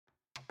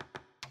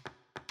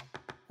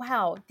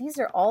wow, these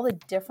are all the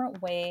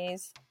different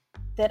ways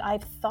that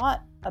I've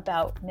thought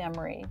about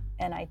memory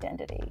and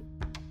identity.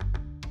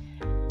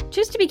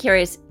 Choose to be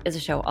Curious is a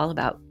show all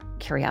about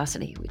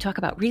curiosity. We talk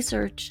about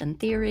research and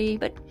theory,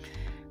 but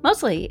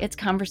mostly it's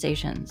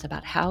conversations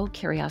about how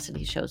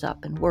curiosity shows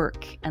up in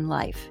work and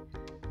life.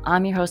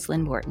 I'm your host,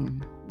 Lynn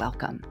Borton.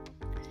 Welcome.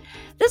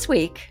 This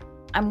week,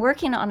 I'm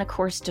working on a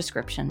course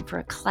description for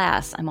a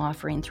class I'm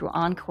offering through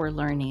Encore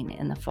Learning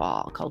in the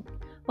fall called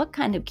What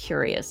Kind of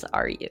Curious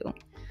Are You?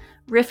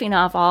 Riffing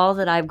off all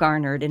that I've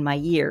garnered in my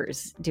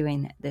years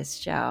doing this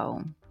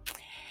show.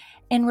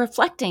 In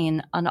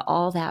reflecting on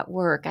all that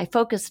work, I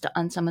focused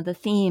on some of the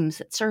themes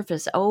that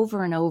surface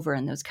over and over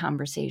in those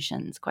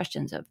conversations,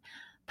 questions of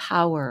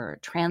power,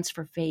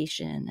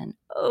 transformation, and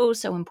oh,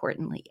 so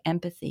importantly,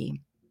 empathy.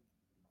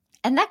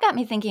 And that got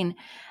me thinking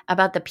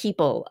about the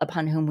people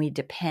upon whom we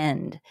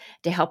depend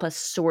to help us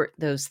sort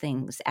those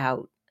things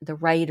out. The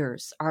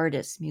writers,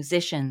 artists,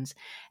 musicians,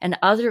 and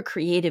other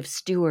creative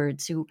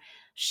stewards who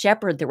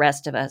shepherd the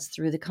rest of us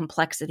through the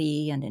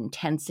complexity and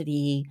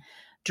intensity,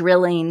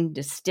 drilling,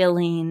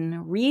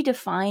 distilling,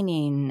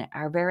 redefining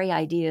our very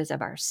ideas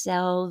of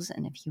ourselves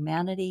and of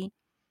humanity.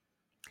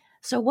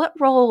 So what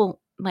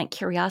role might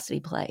curiosity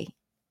play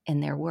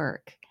in their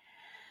work?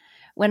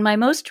 When my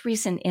most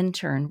recent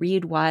intern,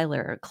 Reed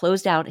Weiler,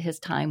 closed out his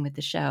time with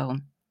the show,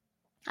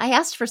 I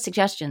asked for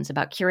suggestions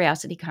about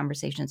curiosity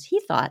conversations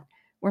he thought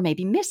were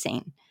maybe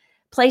missing,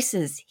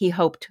 places he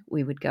hoped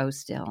we would go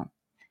still.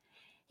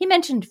 He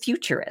mentioned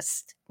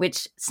futurists,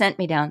 which sent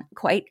me down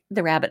quite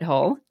the rabbit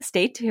hole.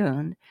 Stay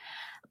tuned.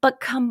 But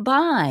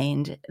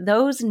combined,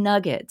 those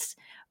nuggets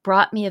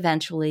brought me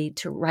eventually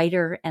to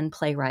writer and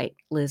playwright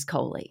Liz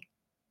Coley.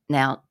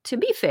 Now, to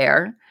be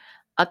fair,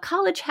 a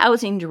college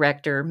housing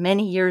director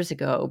many years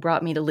ago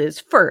brought me to Liz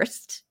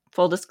first.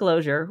 Full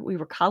disclosure, we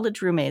were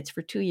college roommates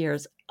for 2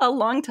 years, a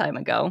long time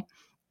ago.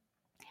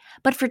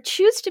 But for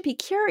Choose to be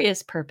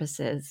Curious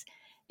purposes,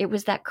 it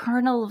was that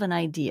kernel of an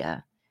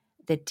idea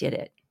that did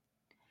it.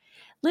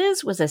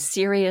 Liz was a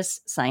serious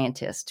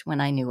scientist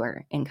when I knew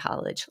her in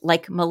college,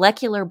 like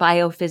molecular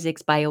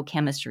biophysics,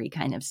 biochemistry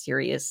kind of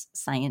serious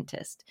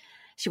scientist.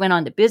 She went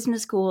on to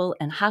business school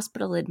and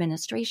hospital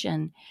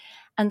administration,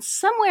 and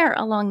somewhere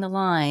along the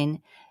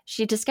line,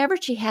 she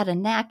discovered she had a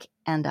knack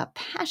and a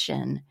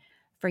passion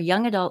for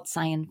young adult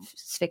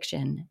science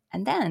fiction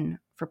and then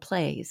for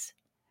plays.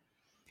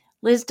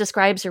 Liz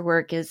describes her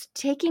work as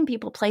taking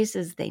people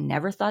places they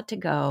never thought to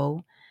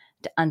go,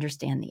 to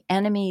understand the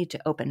enemy, to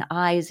open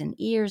eyes and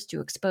ears,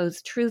 to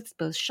expose truths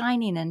both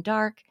shining and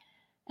dark,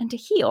 and to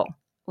heal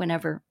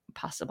whenever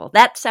possible.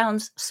 That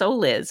sounds so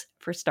Liz,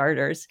 for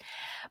starters.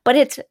 But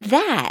it's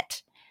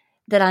that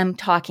I'm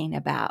talking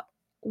about.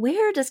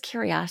 Where does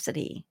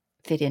curiosity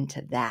fit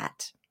into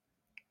that?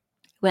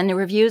 When the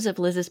reviews of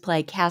Liz's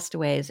play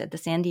Castaways at the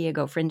San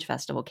Diego Fringe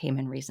Festival came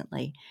in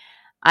recently,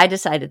 I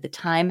decided the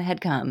time had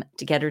come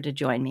to get her to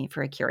join me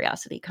for a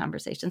curiosity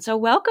conversation. So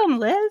welcome,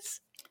 Liz.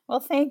 Well,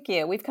 thank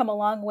you. We've come a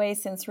long way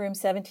since room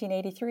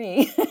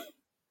 1783.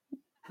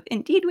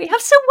 Indeed, we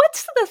have. So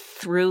what's the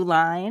through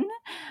line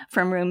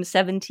from room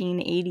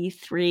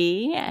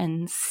 1783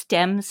 and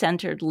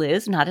STEM-centered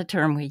Liz, not a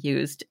term we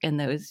used in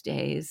those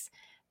days,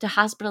 to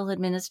hospital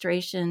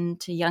administration,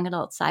 to young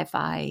adult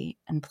sci-fi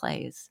and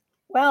plays?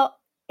 Well,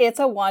 it's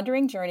a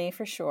wandering journey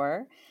for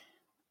sure.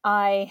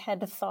 I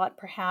had thought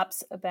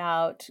perhaps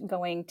about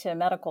going to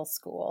medical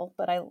school,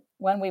 but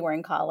when we were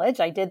in college,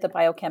 I did the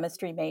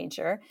biochemistry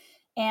major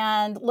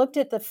and looked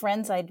at the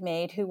friends I'd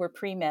made who were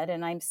pre-med,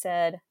 and I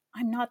said,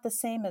 I'm not the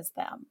same as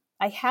them.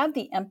 I have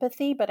the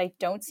empathy, but I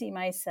don't see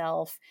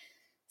myself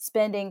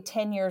spending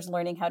 10 years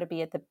learning how to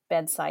be at the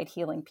bedside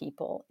healing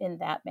people in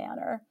that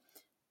manner.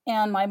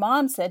 And my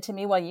mom said to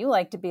me, well, you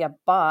like to be a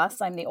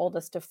boss. I'm the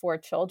oldest of 4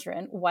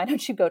 children. Why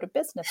don't you go to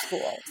business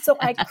school? So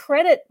I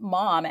credit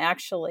mom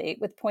actually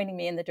with pointing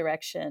me in the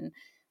direction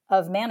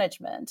of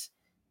management.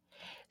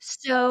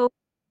 So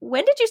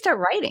when did you start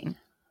writing?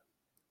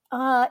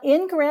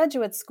 In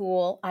graduate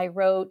school, I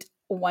wrote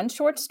one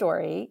short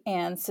story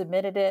and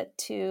submitted it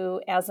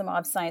to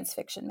Asimov's Science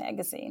Fiction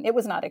magazine. It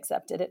was not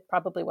accepted. It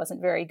probably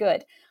wasn't very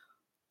good.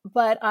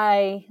 But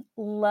I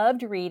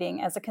loved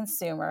reading as a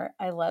consumer.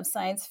 I love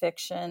science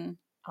fiction,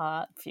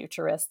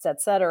 futurists,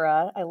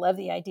 etc. I love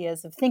the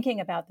ideas of thinking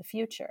about the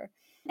future.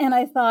 And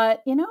I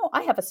thought,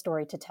 I have a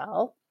story to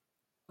tell.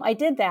 I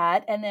did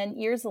that. And then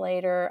years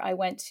later, I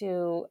went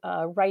to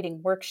a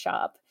writing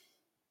workshop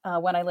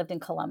when I lived in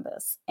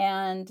Columbus.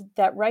 And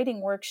that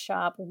writing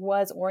workshop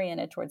was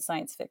oriented towards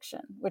science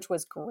fiction, which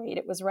was great.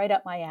 It was right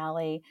up my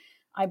alley.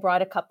 I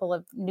brought a couple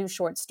of new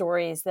short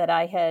stories that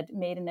I had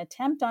made an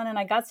attempt on, and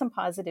I got some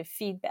positive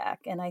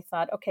feedback. And I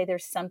thought, okay,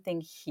 there's something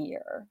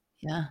here.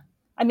 Yeah.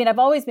 I mean, I've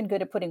always been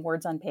good at putting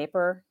words on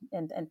paper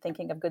and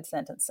thinking of good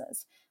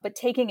sentences, but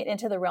taking it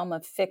into the realm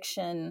of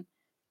fiction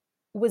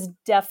was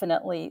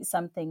definitely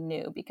something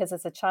new, because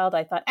as a child,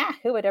 I thought,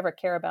 who would ever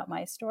care about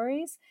my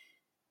stories?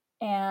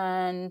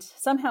 And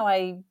somehow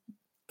I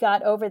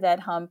got over that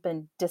hump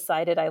and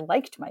decided I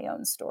liked my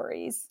own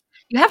stories.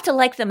 You have to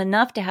like them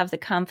enough to have the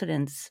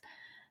confidence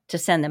to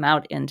send them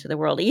out into the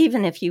world,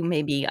 even if you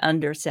maybe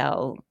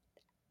undersell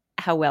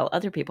how well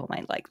other people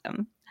might like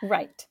them.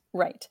 Right,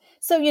 right.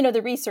 So,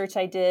 the research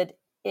I did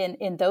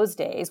in those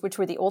days, which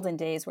were the olden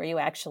days where you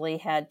actually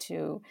had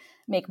to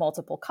make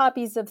multiple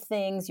copies of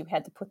things, you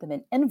had to put them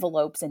in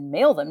envelopes and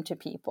mail them to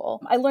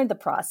people. I learned the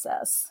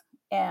process.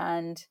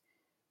 And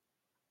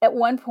at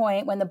one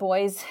point when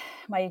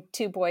my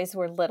two boys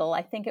were little,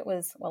 I think it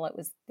was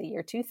the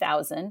year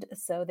 2000,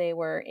 so they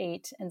were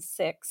 8 and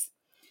 6.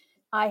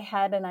 I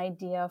had an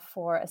idea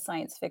for a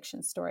science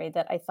fiction story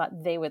that I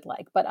thought they would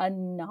like, but a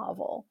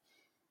novel.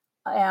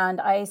 And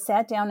I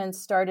sat down and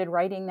started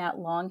writing that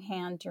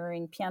longhand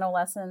during piano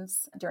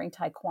lessons, during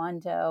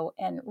taekwondo,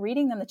 and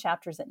reading them the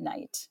chapters at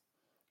night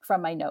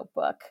from my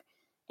notebook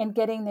and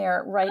getting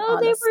their right Oh,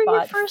 on they the were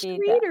your spot first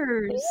feedback. They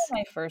readers. were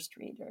my first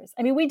readers.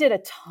 I mean, we did a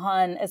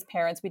ton as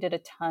parents. We did a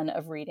ton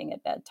of reading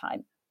at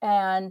bedtime.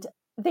 And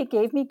they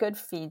gave me good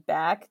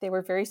feedback. They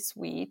were very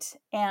sweet.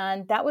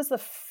 And that was the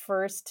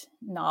first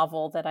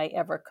novel that I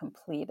ever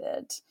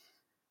completed.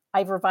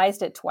 I've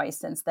revised it twice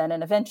since then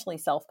and eventually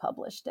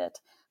self-published it.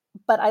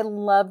 But I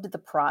loved the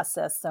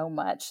process so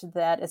much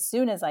that as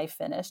soon as I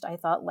finished, I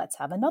thought, let's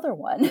have another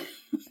one.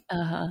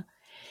 Uh-huh.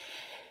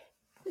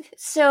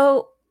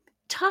 So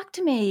talk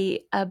to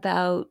me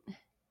about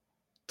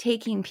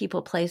taking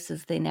people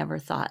places they never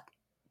thought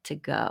to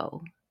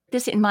go.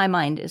 This, in my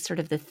mind, is sort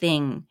of the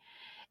thing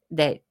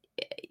that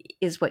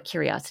is what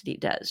curiosity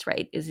does,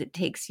 right? Is it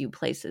takes you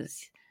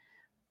places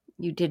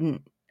you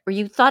didn't, or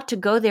you thought to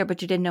go there,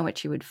 but you didn't know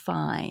what you would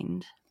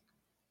find.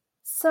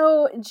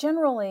 So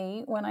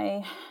generally, when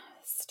I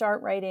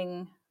start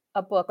writing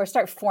a book or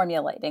start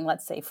formulating,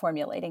 let's say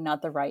formulating,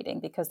 not the writing,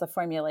 because the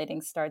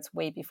formulating starts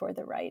way before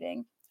the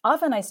writing.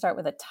 Often I start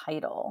with a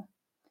title.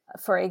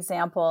 For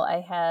example,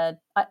 I had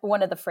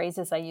one of the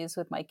phrases I used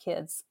with my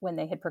kids when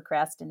they had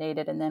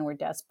procrastinated and then were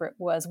desperate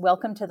was,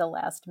 "Welcome to the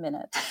last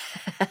minute."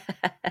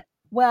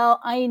 Well,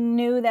 I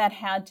knew that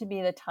had to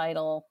be the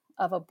title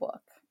of a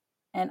book,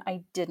 and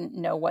I didn't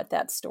know what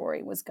that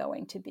story was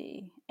going to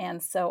be.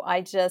 And so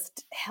I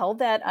just held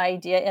that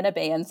idea in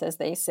abeyance, as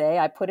they say.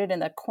 I put it in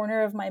the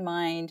corner of my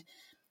mind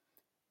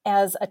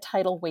as a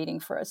title waiting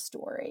for a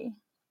story.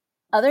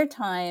 Other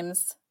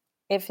times,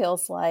 it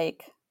feels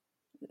like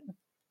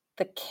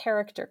the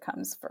character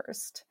comes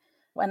first.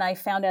 When I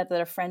found out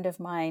that a friend of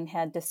mine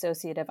had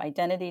dissociative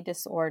identity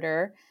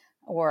disorder,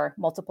 or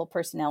multiple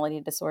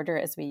personality disorder,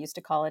 as we used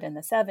to call it in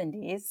the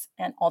 70s,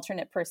 and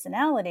alternate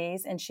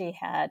personalities, and she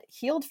had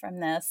healed from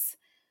this,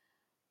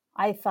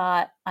 I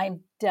thought,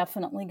 I'm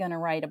definitely going to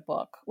write a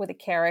book with a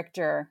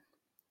character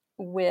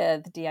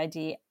with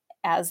DID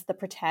as the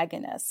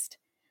protagonist,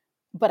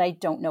 but I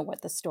don't know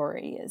what the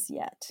story is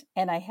yet.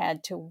 And I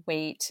had to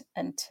wait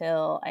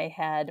until I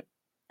had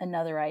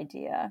another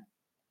idea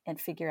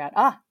and figure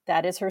out,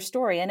 that is her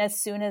story. And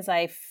as soon as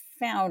I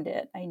found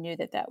it, I knew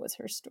that that was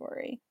her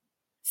story.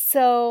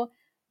 So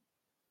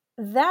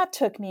that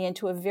took me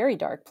into a very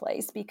dark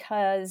place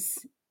because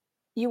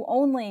you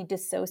only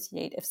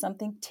dissociate if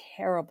something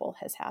terrible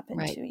has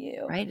happened to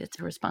you. Right. It's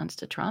a response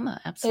to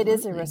trauma. Absolutely. It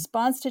is a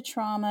response to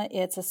trauma.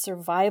 It's a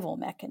survival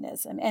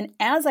mechanism. And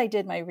as I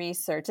did my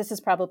research, this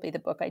is probably the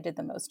book I did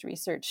the most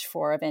research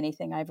for of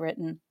anything I've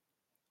written.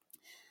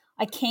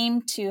 I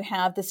came to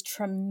have this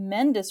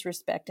tremendous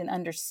respect and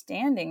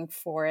understanding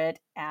for it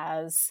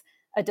as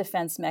a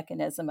defense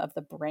mechanism of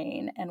the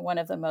brain and one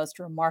of the most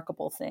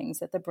remarkable things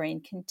that the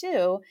brain can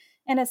do.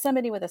 And as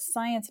somebody with a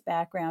science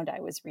background, I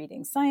was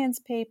reading science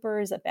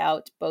papers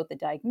about both the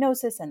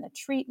diagnosis and the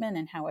treatment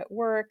and how it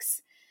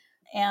works.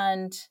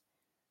 And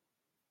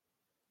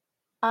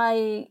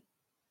I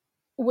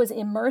was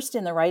immersed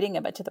in the writing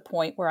of it to the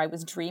point where I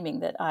was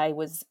dreaming that I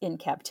was in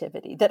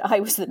captivity, that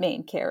I was the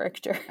main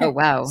character. Oh,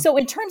 wow. So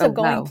in terms of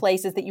going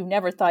places that you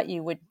never thought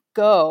you would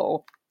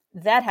go,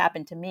 that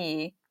happened to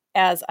me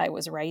as I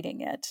was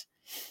writing it.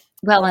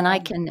 Well, and I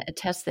can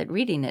attest that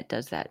reading it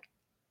does that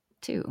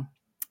too.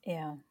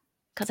 Yeah.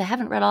 Because I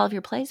haven't read all of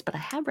your plays, but I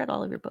have read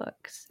all of your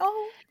books.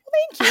 Oh,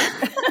 thank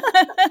you.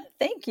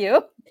 Thank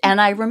you. And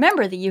I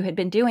remember that you had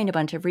been doing a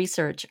bunch of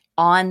research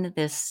on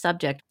this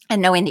subject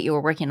and knowing that you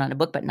were working on a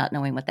book, but not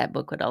knowing what that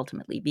book would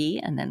ultimately be.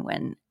 And then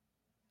when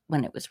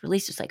it was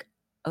released, it's like,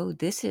 oh,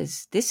 this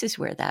is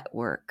where that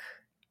work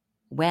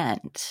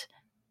went.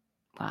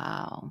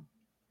 Wow.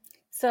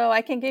 So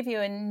I can give you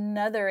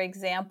another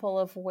example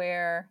of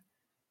where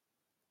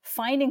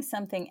finding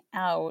something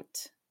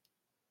out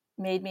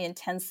made me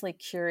intensely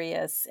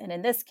curious. And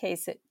in this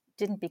case, it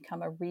didn't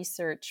become a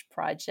research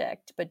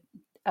project, but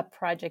a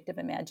project of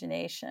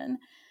imagination.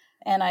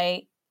 And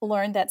I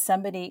learned that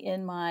somebody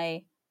in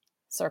my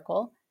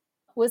circle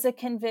was a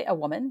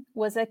woman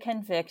was a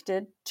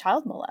convicted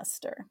child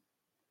molester.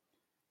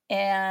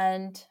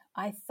 And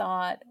I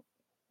thought,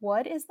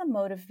 what is the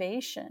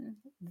motivation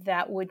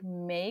that would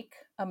make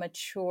a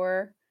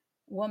mature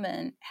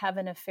woman have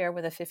an affair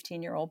with a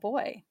 15-year-old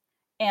boy?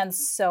 And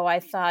so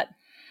I thought,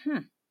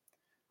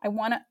 I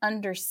want to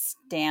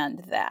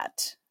understand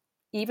that.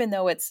 Even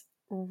though it's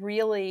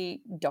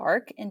really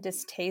dark and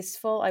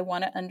distasteful, I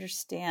want to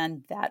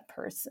understand that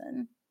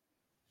person.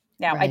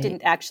 Now, I Right.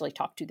 didn't actually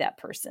talk to that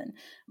person,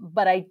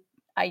 but I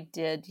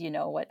did,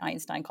 what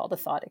Einstein called a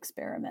thought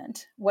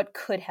experiment. What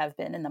could have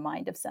been in the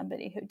mind of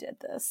somebody who did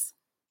this?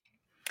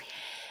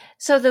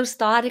 So those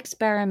thought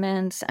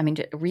experiments, I mean,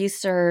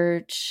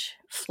 research,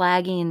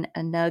 flagging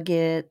a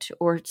nugget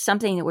or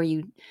something where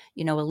you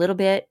know a little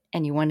bit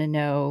and you want to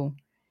know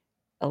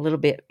a little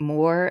bit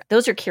more,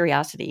 those are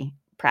curiosity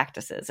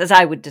practices, as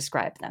I would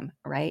describe them,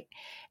 right?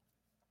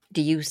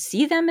 Do you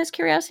see them as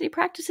curiosity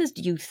practices?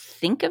 Do you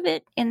think of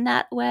it in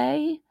that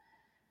way?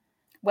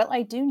 Well,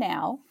 I do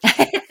now.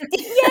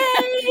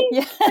 Yay!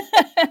 Yeah.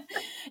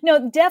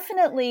 No,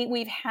 definitely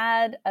we've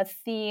had a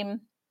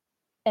theme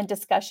and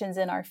discussions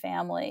in our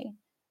family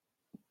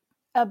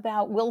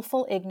about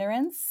willful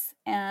ignorance,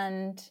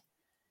 and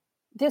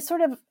there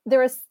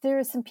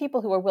are some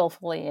people who are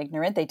willfully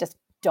ignorant. They just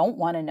don't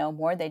want to know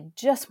more. They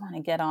just want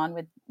to get on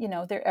with,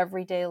 their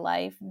everyday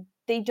life.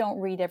 They don't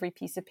read every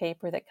piece of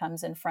paper that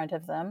comes in front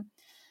of them.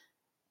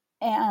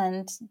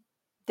 And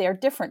they're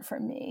different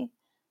from me.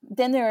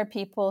 Then there are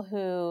people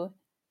who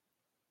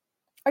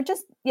are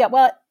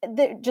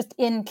they're just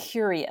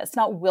incurious,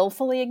 not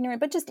willfully ignorant,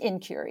 but just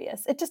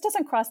incurious. It just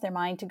doesn't cross their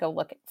mind to go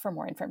look for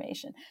more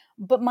information.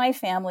 But my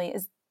family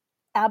is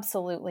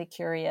absolutely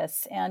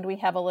curious. And we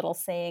have a little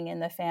saying in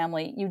the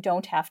family, you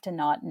don't have to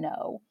not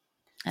know.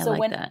 I So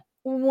like that.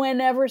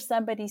 whenever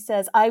somebody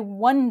says, I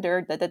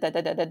wondered,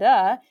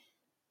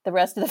 the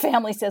rest of the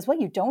family says, well,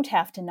 you don't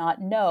have to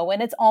not know.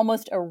 And it's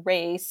almost a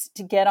race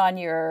to get on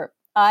your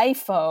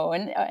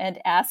iPhone and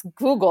ask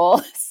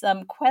Google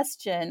some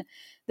question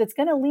that's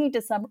going to lead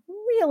to some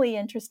really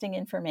interesting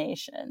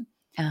information.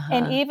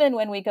 And Uh-huh. even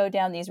when we go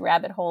down these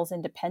rabbit holes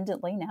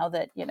independently, now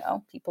that,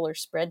 people are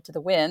spread to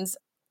the winds,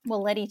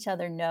 we'll let each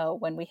other know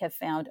when we have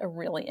found a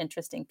really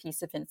interesting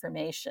piece of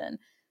information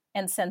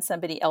and send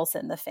somebody else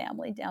in the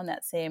family down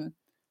that same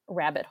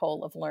rabbit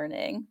hole of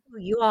learning.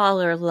 You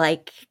all are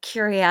like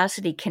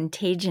curiosity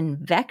contagion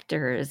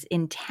vectors,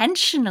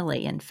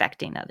 intentionally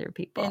infecting other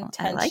people.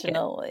 I like it.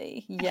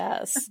 Intentionally,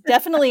 yes.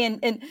 Definitely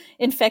in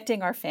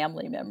infecting our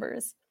family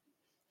members.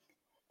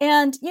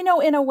 And,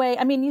 in a way,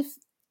 I mean,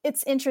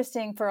 it's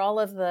interesting for all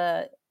of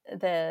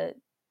the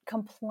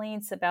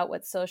complaints about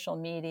what social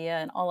media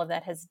and all of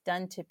that has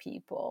done to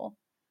people.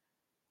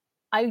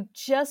 I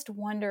just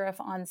wonder if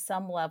on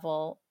some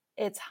level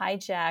it's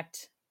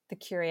hijacked the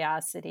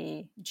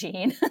curiosity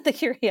gene, the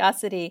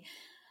curiosity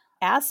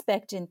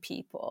aspect in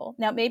people.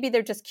 Now, maybe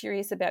they're just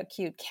curious about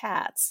cute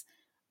cats,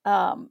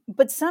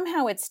 but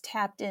somehow it's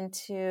tapped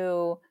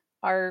into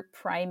our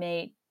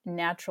primate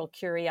natural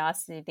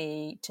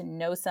curiosity to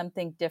know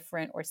something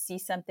different or see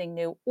something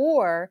new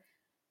or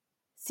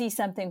see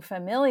something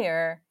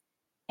familiar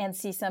and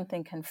see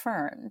something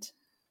confirmed.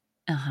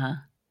 Uh-huh.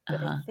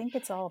 But I Uh-huh. think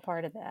it's all a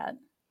part of that.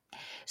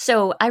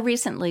 So I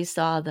recently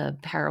saw the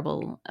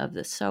parable of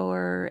the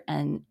sower,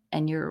 and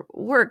your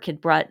work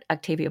had brought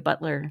Octavia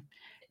Butler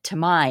to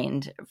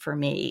mind for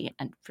me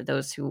and for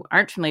those who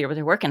aren't familiar with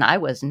her work, and I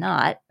was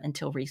not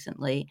until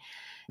recently.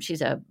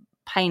 She's a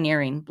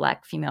pioneering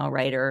Black female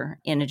writer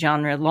in a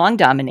genre long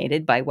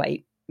dominated by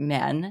white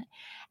men.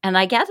 And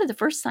I gather the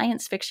first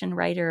science fiction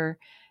writer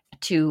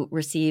to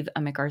receive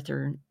a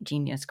MacArthur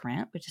Genius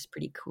Grant, which is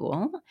pretty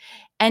cool.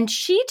 And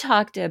she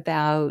talked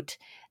about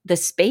the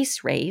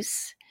space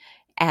race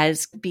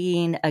as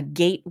being a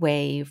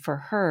gateway for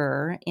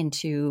her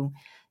into,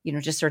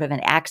 just sort of an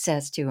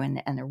access to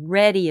and a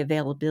ready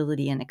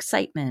availability and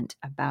excitement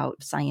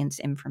about science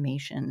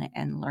information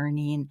and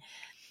learning,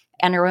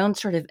 and her own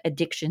sort of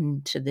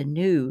addiction to the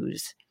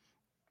news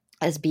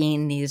as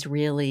being these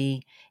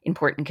really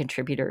important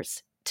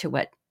contributors to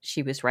what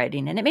she was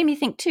writing. And it made me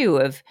think too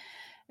of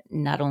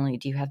not only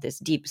do you have this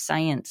deep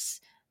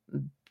science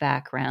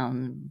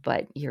background,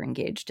 but you're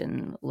engaged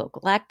in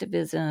local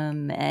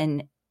activism,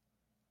 and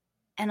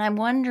I'm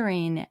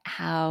wondering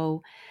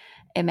how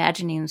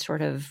imagining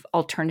sort of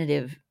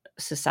alternative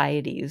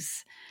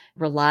societies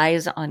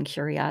relies on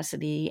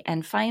curiosity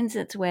and finds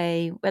its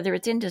way, whether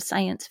it's into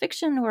science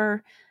fiction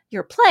or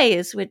your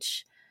plays,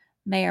 which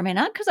may or may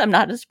not, because I'm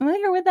not as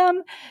familiar with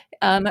them,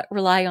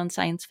 rely on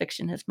science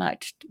fiction as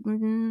much.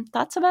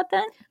 Thoughts about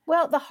that?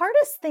 Well, the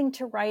hardest thing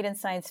to write in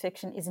science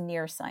fiction is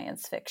near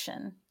science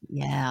fiction.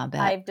 Yeah, I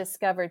bet. I've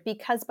discovered,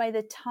 because by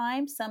the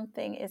time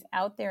something is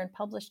out there and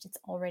published, it's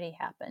already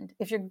happened.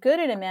 If you're good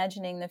at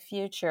imagining the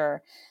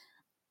future,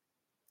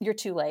 you're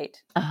too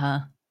late. Uh-huh.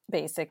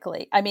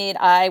 Basically. I mean,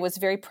 I was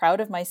very proud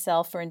of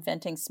myself for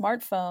inventing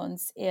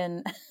smartphones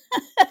in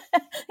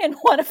in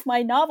one of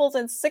my novels,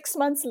 and 6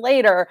 months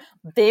later,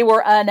 they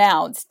were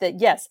announced that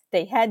yes,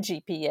 they had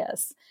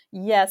GPS.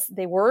 Yes,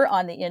 they were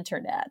on the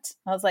internet.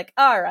 I was like,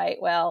 all right,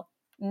 well,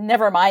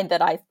 never mind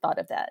that I thought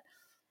of that.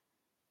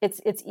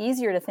 It's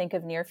easier to think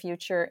of near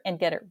future and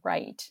get it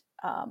right.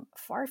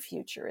 Far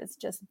future is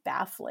just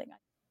baffling.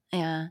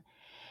 Yeah.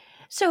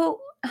 So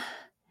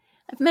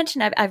I've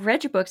mentioned I've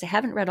read your books. I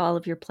haven't read all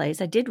of your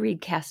plays. I did read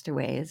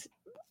Castaways.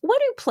 What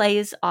do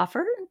plays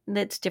offer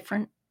that's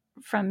different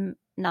from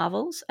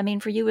novels? I mean,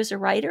 for you as a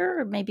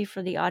writer, or maybe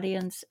for the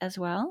audience as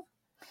well?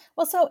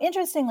 Well, so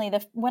interestingly,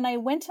 when I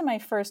went to my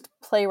first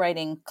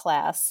playwriting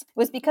class, it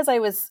was because I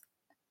was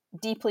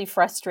deeply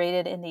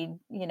frustrated in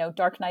the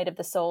dark night of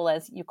the soul,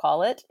 as you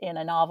call it in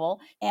a novel,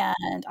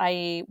 and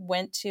I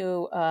went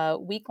to a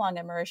week-long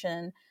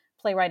immersion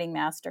playwriting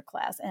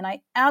masterclass, and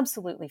I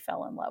absolutely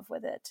fell in love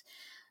with it.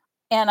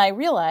 And I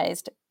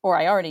realized, or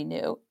I already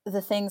knew,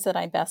 the things that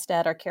I'm best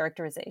at are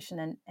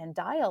characterization and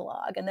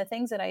dialogue. And the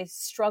things that I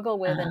struggle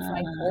with and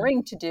find Ah,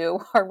 boring to do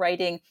are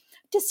writing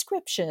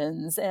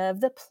descriptions of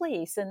the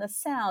place and the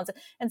sounds.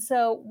 And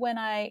so when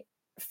I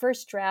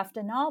first draft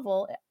a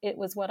novel, it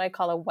was what I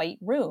call a white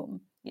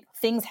room.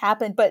 Things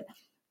happen, but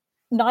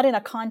not in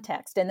a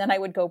context. And then I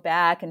would go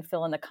back and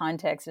fill in the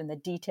context and the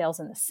details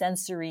and the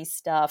sensory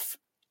stuff.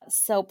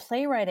 So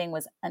playwriting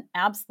was an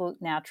absolute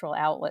natural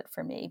outlet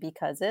for me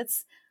because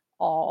it's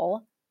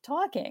all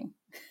talking.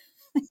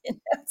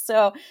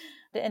 So,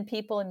 and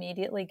people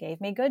immediately gave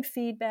me good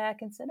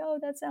feedback and said, "Oh,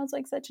 that sounds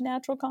like such a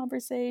natural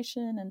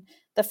conversation." And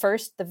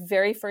the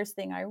very first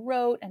thing I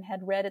wrote and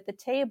had read at the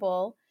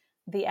table,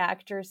 the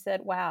actor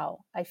said,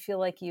 "Wow, I feel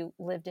like you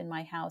lived in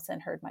my house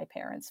and heard my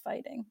parents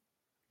fighting."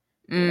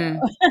 You mm.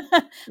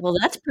 know. Well,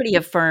 that's pretty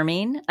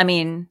affirming. I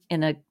mean,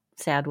 in a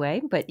sad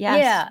way, but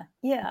yes. Yeah,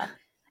 yeah.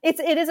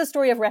 It is a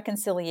story of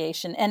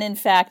reconciliation, and in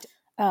fact,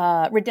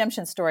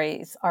 redemption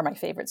stories are my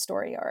favorite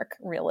story arc.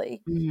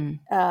 Really, Mm.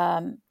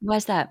 um, Why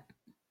is that?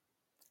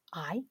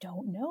 I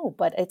don't know,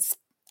 but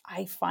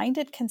I find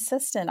it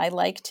consistent. I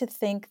like to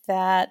think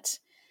that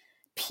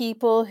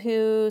people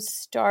who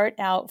start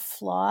out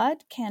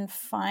flawed can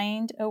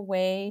find a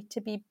way to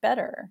be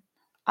better.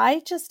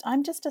 I'm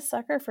just a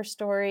sucker for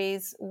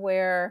stories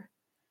where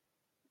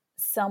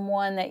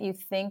someone that you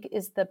think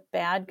is the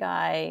bad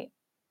guy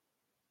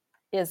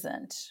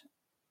isn't,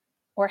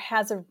 or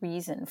has a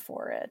reason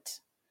for it.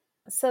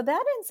 So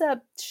that ends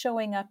up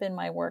showing up in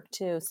my work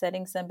too,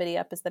 setting somebody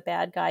up as the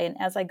bad guy. And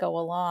as I go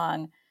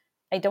along,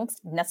 I don't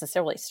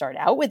necessarily start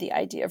out with the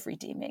idea of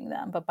redeeming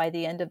them, but by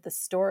the end of the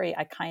story,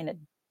 I kind of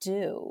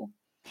do.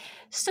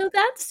 So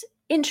that's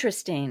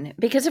interesting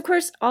because, of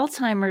course,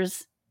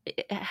 Alzheimer's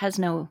has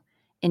no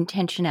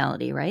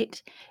intentionality,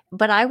 right?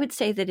 But I would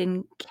say that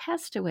in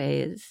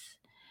Castaways,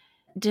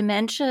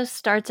 dementia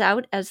starts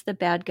out as the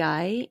bad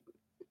guy,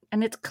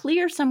 and it's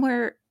clear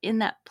somewhere in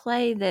that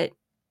play that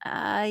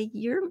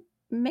you're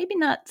maybe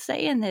not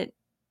saying that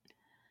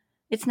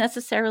it's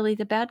necessarily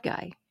the bad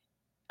guy.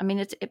 I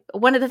mean,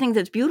 one of the things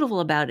that's beautiful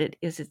about it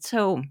is it's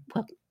so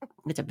well.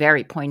 It's a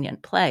very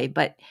poignant play,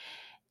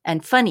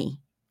 and funny.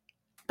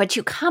 But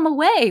you come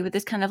away with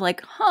this kind of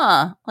like,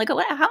 huh? Like,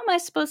 how am I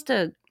supposed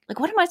to? Like,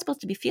 what am I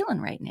supposed to be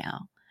feeling right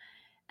now?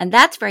 And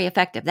that's very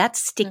effective.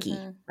 That's sticky,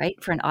 Mm-hmm. right?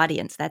 For an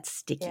audience, that's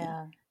sticky.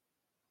 Yeah,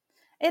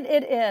 it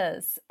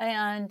is.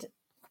 And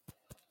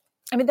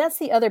I mean, that's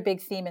the other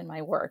big theme in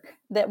my work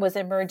that was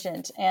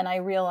emergent. And I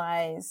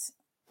realize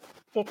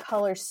it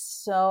colors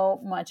so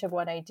much of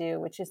what I do,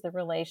 which is the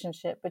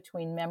relationship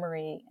between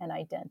memory and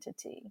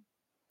identity.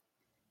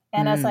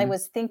 And as I Mm.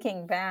 was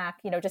thinking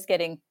back, just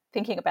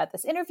thinking about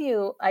this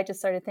interview, I just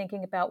started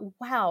thinking about,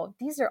 wow,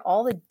 these are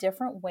all the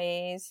different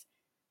ways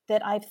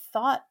that I've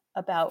thought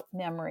about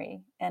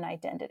memory and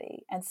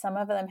identity. And some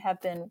of them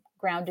have been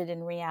grounded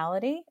in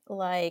reality,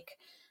 like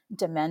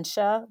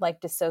dementia,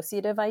 like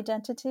dissociative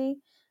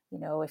identity.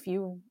 If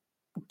you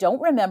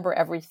don't remember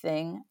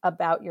everything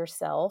about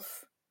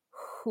yourself,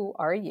 who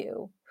are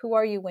you? Who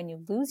are you when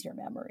you lose your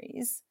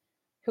memories?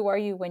 Who are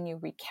you when you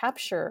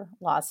recapture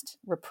lost,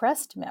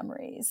 repressed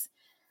memories?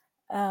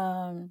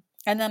 And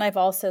then I've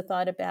also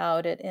thought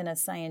about it in a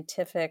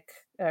scientific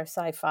or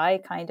sci-fi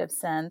kind of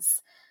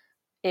sense.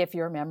 If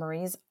your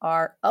memories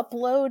are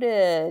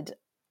uploaded,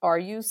 are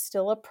you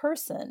still a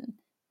person?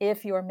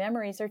 If your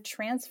memories are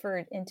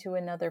transferred into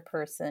another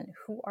person,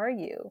 who are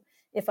you?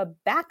 If a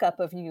backup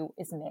of you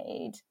is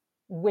made,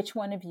 which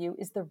one of you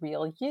is the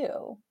real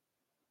you?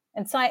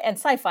 And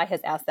sci-fi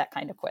has asked that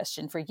kind of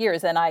question for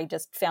years, and I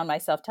just found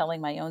myself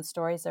telling my own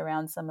stories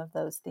around some of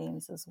those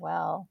themes as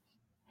well.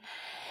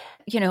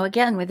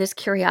 Again, with this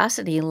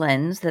curiosity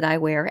lens that I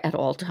wear at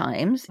all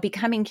times,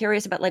 becoming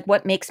curious about like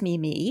what makes me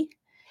me.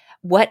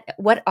 What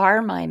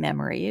are my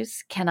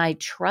memories? Can I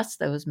trust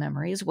those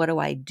memories? What do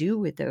I do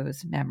with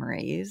those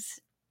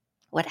memories?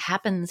 What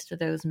happens to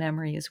those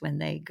memories when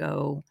they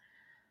go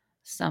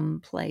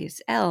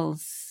someplace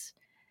else?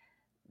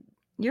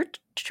 You're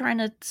trying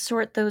to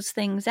sort those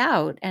things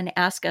out and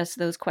ask us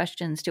those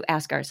questions to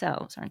ask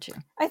ourselves, aren't you?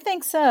 I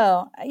think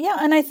so. Yeah,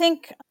 and I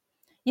think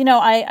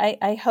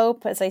I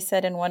hope, as I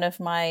said in one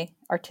of my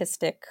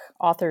artistic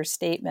author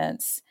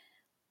statements,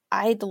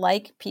 I'd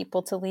like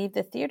people to leave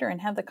the theater and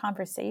have the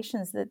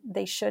conversations that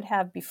they should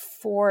have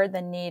before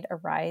the need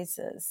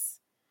arises.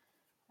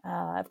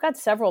 I've got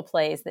several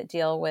plays that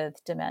deal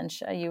with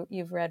dementia.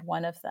 You've read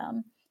one of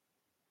them,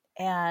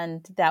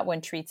 and that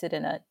one treats it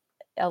in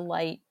a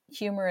light,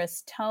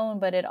 humorous tone,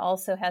 but it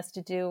also has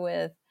to do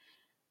with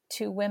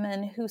two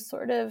women who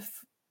sort of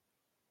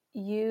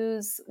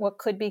use what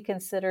could be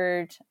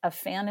considered a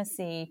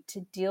fantasy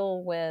to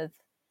deal with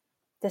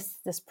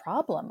this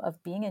problem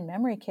of being in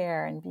memory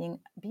care and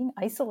being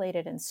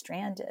isolated and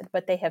stranded,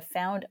 but they have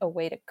found a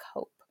way to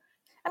cope.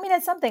 I mean,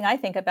 it's something I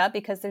think about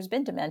because there's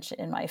been dementia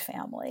in my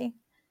family.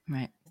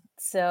 Right.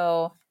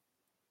 So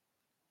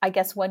I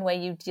guess one way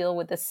you deal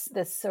with this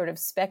sort of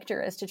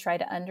specter is to try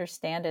to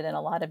understand it in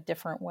a lot of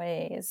different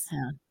ways.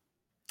 Yeah.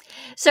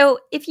 So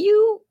if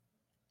you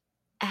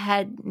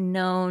had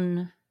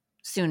known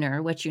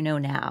sooner what you know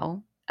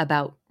now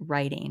about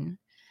writing,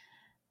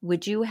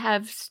 would you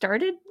have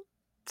started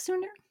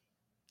sooner?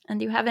 And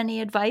do you have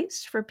any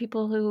advice for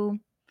people who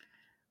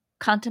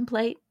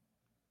contemplate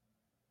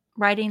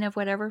writing of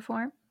whatever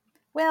form?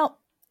 Well,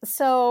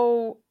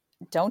 so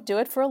don't do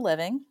it for a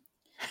living.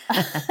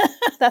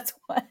 That's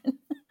one.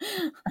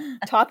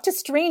 Talk to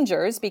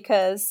strangers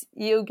because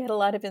you get a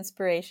lot of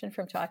inspiration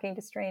from talking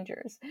to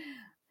strangers.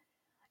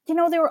 You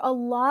know, there are a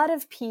lot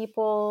of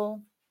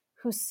people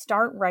who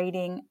start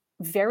writing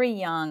very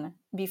young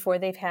before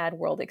they've had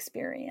world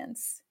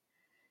experience.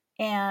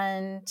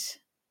 And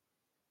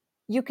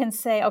you can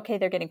say, okay,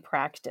 they're getting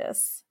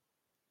practice.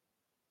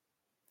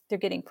 They're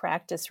getting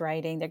practice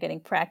writing. They're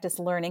getting practice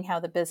learning how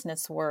the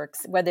business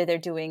works, whether they're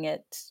doing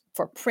it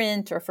for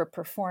print or for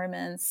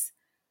performance.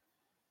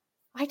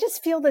 I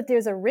just feel that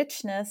there's a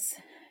richness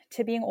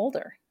to being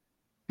older.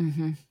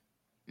 Mm-hmm.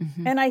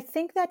 Mm-hmm. And I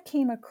think that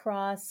came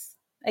across,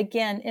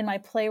 again, in my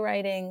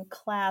playwriting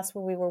class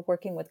where we were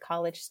working with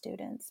college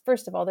students.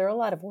 First of all, there are a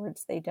lot of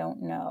words they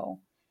don't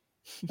know,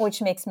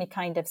 which makes me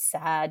kind of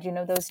sad. You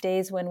know, those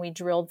days when we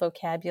drilled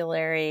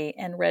vocabulary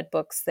and read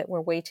books that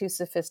were way too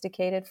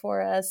sophisticated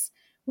for us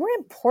were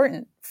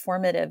important,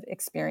 formative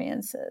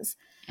experiences.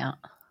 Yeah.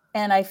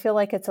 And I feel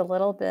like it's a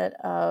little bit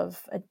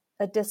of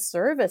a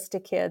disservice to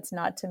kids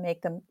not to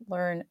make them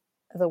learn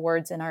the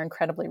words in our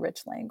incredibly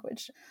rich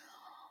language.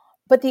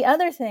 But the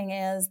other thing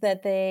is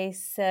that they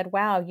said,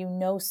 wow, you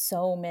know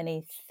so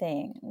many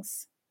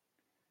things.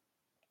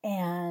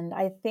 And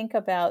I think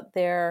about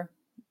their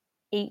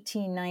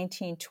 18,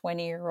 19,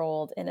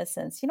 20-year-old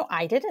innocence. You know,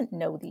 I didn't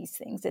know these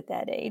things at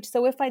that age.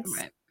 So if I'd,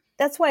 Right.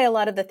 That's why a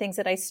lot of the things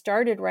that I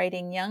started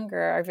writing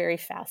younger are very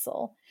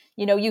facile.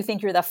 You know, you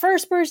think you're the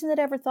first person that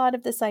ever thought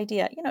of this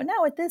idea. You know,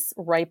 now at this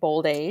ripe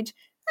old age,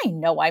 I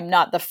know I'm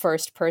not the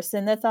first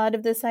person that thought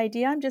of this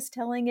idea. I'm just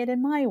telling it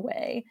in my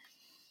way.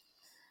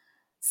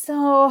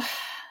 So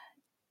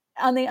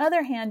on the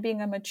other hand,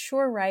 being a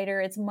mature writer,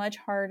 it's much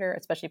harder,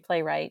 especially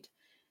playwright,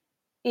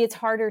 it's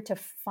harder to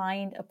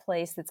find a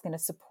place that's going to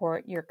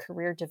support your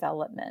career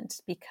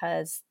development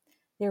because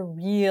they're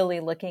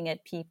really looking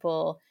at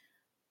people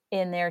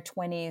in their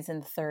 20s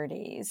and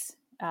 30s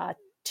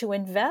to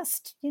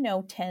invest,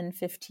 10,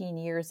 15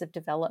 years of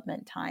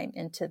development time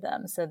into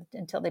them. So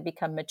until they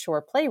become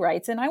mature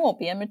playwrights, and I won't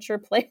be a mature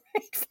playwright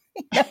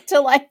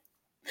until I'm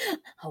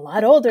a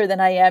lot older than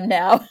I am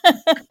now.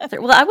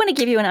 Well, I want to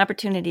give you an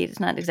opportunity. It's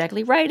not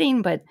exactly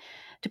writing, but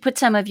to put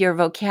some of your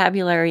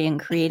vocabulary and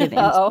creative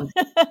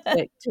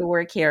instincts to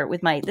work here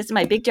with this is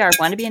my big jar of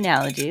wannabe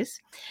analogies.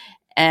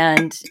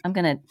 And I'm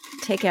going to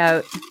take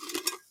out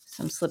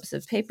some slips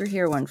of paper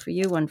here, one for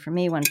you, one for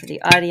me, one for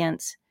the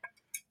audience.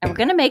 And we're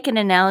going to make an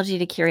analogy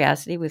to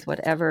curiosity with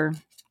whatever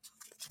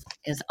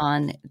is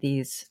on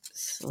these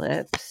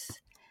slips.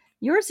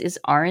 Yours is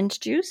orange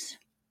juice.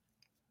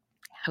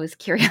 How is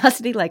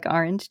curiosity like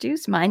orange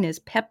juice? Mine is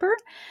pepper.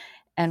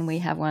 And we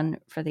have one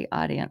for the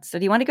audience. So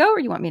do you want to go or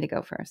you want me to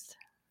go first?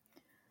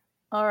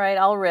 All right,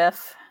 I'll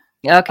riff.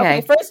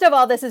 Okay. First of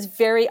all, this is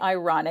very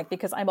ironic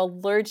because I'm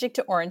allergic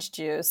to orange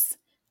juice,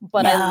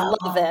 but I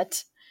love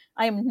it.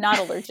 I am not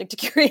allergic to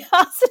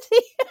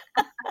curiosity.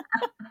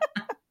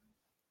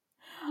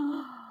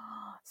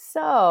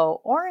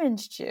 So,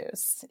 orange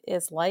juice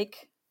is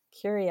like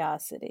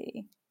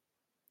curiosity.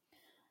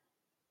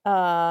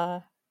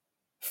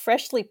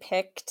 Freshly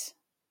picked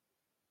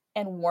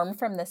and warm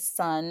from the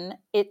sun,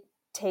 it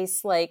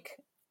tastes like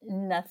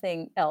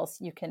nothing else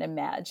you can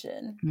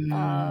imagine.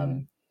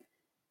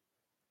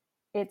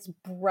 It's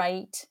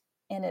bright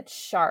and it's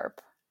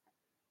sharp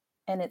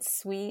and it's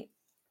sweet.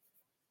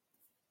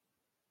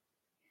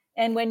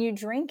 And when you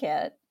drink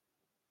it,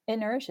 it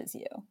nourishes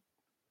you.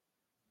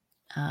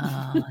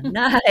 Oh,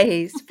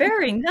 nice.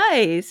 Very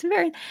nice.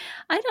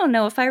 I don't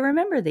know if I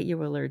remember that you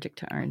were allergic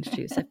to orange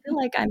juice. I feel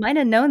like I might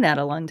have known that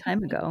a long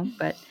time ago,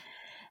 but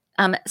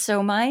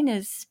so mine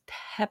is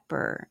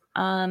pepper.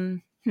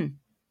 I'm going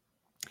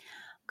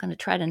to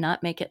try to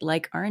not make it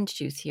like orange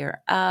juice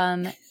here.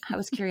 How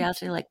is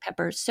curiosity like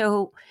pepper?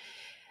 So,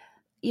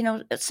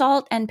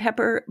 salt and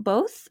pepper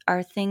both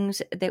are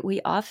things that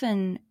we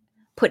often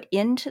put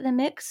into the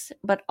mix,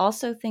 but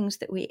also things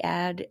that we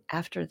add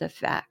after the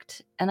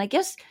fact. And I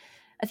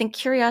think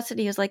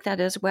curiosity is like that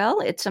as well.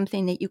 It's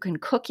something that you can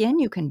cook in,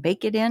 you can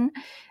bake it in,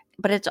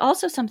 but it's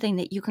also something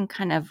that you can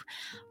kind of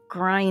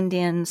grind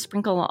in,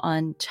 sprinkle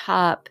on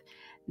top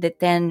that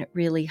then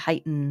really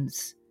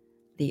heightens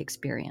the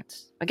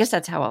experience. I guess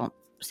that's how I'll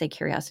say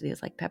curiosity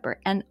is like pepper.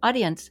 And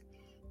audience,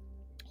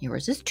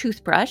 yours is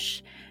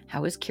toothbrush.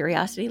 How is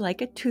curiosity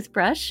like a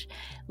toothbrush?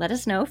 Let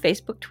us know.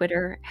 Facebook,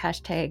 Twitter,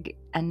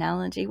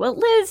 #analogy. Well,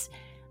 Liz,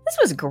 This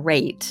was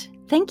great.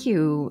 Thank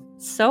you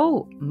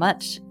so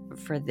much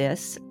for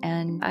this.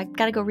 And I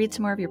got to go read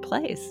some more of your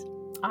plays.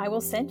 I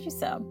will send you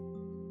some.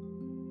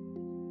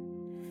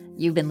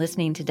 You've been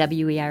listening to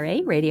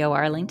WERA Radio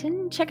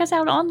Arlington. Check us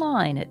out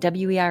online at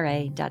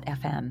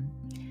wera.fm.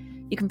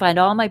 You can find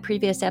all my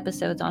previous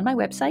episodes on my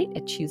website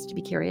at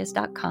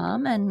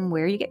choosetobecurious.com and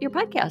where you get your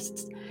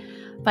podcasts.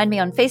 Find me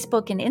on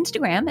Facebook and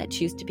Instagram at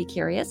Choose to Be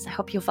Curious. I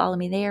hope you'll follow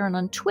me there, and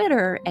on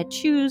Twitter at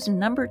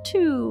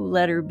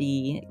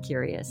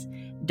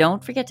choose2Curious.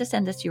 Don't forget to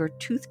send us your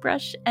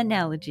toothbrush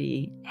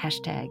analogy,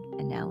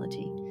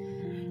 #analogy.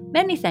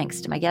 Many thanks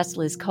to my guest,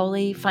 Liz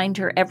Coley. Find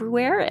her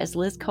everywhere as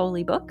Liz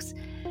Coley Books.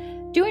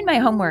 Doing my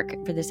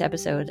homework for this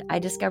episode, I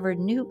discovered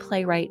New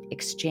Playwright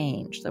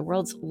Exchange, the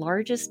world's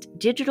largest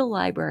digital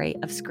library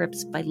of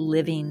scripts by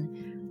living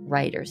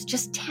writers.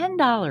 Just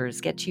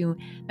 $10 gets you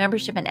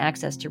membership and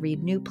access to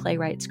read New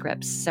Playwright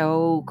scripts.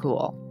 So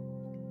cool.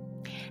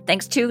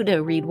 Thanks too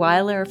to Reed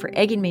Weiler for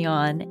egging me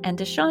on, and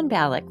to Sean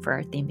Ballack for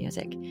our theme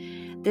music.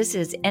 This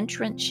is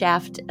Entrant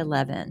Shaft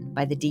 11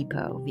 by The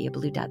Depot via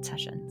Blue Dot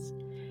Sessions.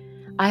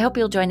 I hope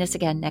you'll join us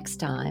again next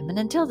time, and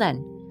until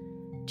then,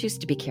 choose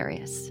to be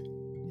curious.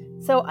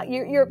 So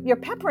your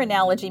pepper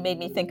analogy made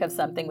me think of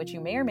something which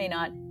you may or may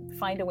not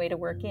find a way to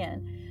work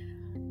in.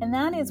 And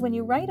that is, when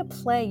you write a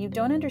play, you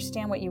don't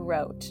understand what you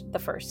wrote the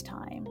first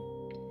time.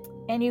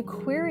 And you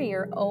query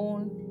your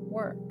own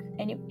work,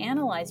 and you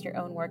analyze your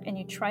own work, and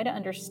you try to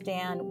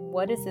understand,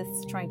 what is this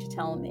trying to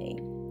tell me?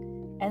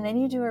 And then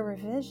you do a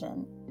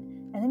revision,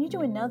 and then you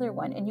do another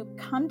one, and you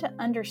come to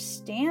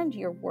understand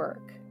your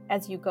work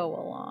as you go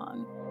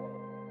along.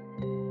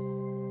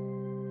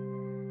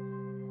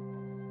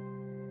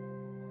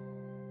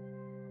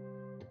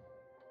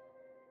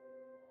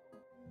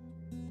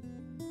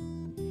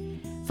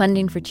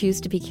 Funding for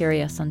Choose to Be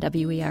Curious on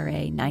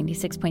WERA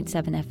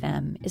 96.7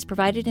 FM is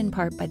provided in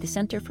part by the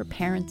Center for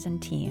Parents and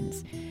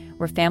Teens,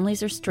 where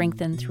families are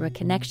strengthened through a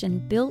connection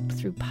built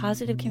through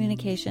positive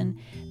communication,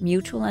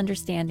 mutual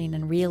understanding,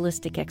 and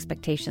realistic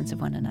expectations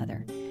of one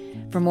another.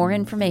 For more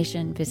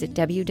information, visit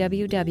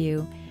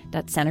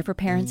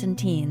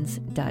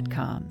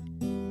www.centerforparentsandteens.com.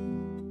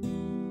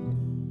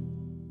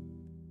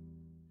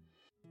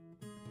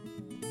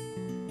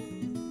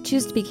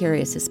 Choose to Be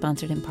Curious is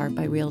sponsored in part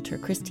by Realtor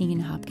Christine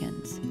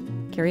Hopkins.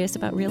 Curious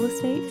about real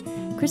estate?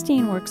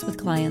 Christine works with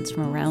clients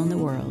from around the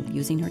world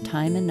using her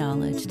time and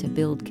knowledge to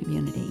build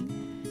community.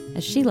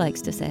 As she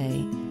likes to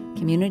say,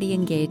 community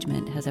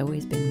engagement has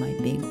always been my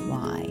big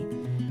why.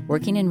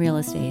 Working in real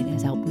estate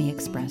has helped me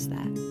express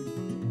that.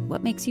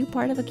 What makes you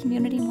part of a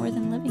community more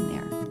than living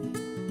there?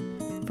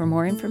 For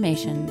more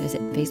information,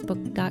 visit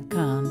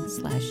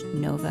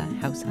facebook.com/Nova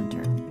House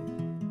Hunter.